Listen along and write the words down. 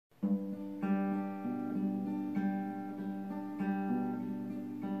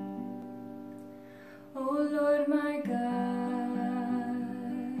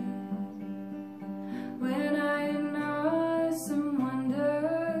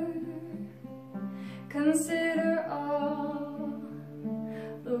Consider all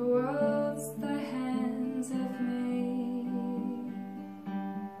the worlds thy hands have made.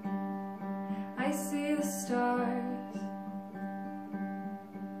 I see the stars,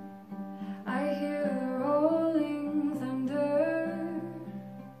 I hear the rolling thunder,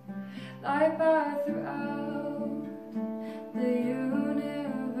 thy power throughout the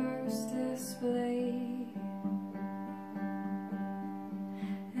universe displayed.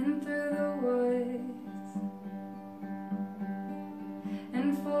 And through the woods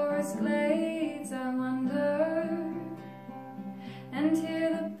and forest glades I wander, and hear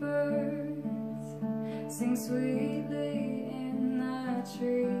the birds sing sweetly in the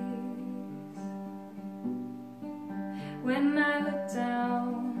trees. When I look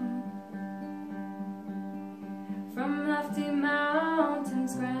down from lofty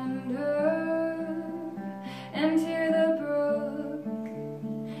mountains' grandeur, and hear the brook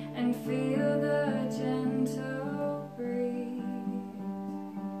and feel the gentle breeze,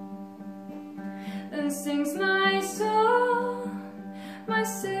 then sings my soul, my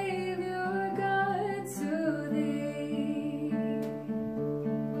Savior God, to thee.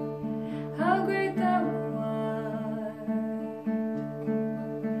 How great thou art,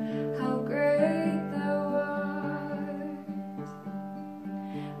 how great thou art.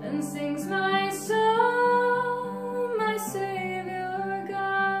 Then sings my soul, my Savior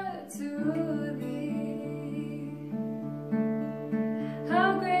God, to thee.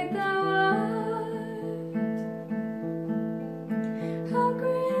 How great thou art, how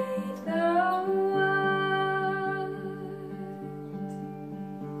great thou art.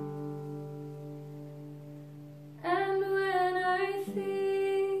 And when I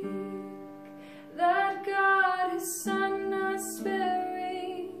think that God His Son not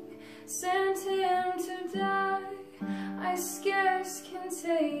sparing sent Him to die, I scarce can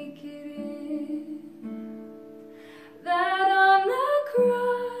take it in, that on the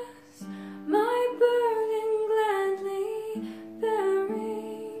cross my burden gladly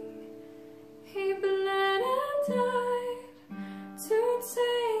bearing, He bled and died to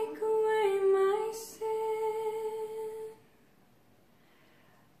take away my sin.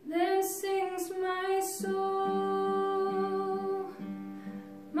 Then sings my soul,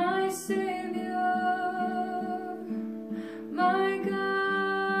 my Savior, my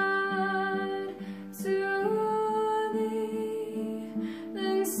God, to thee.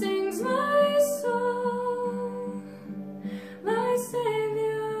 Then sings my soul, my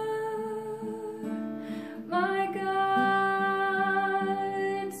Savior, my God,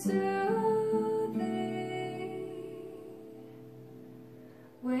 to thee.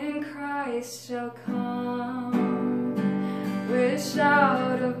 When Christ shall come with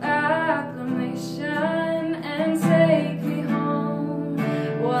shout of acclamation and take me home,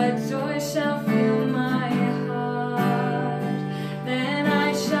 what joy shall fill my heart? Then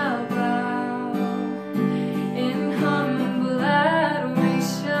I shall bow in humble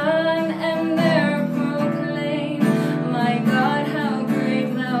adoration and there proclaim, my God, how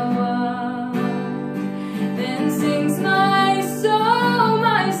great thou art. Then sings my soul,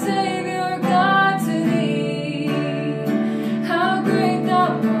 my Savior God, to thee. How great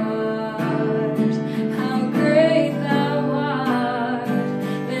thou art, how great thou art.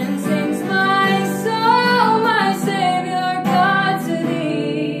 Then sings my soul, my Savior God, to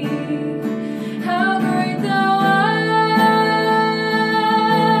thee. How great thou art,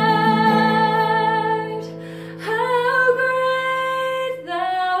 how great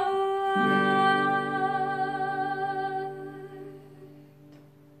thou art.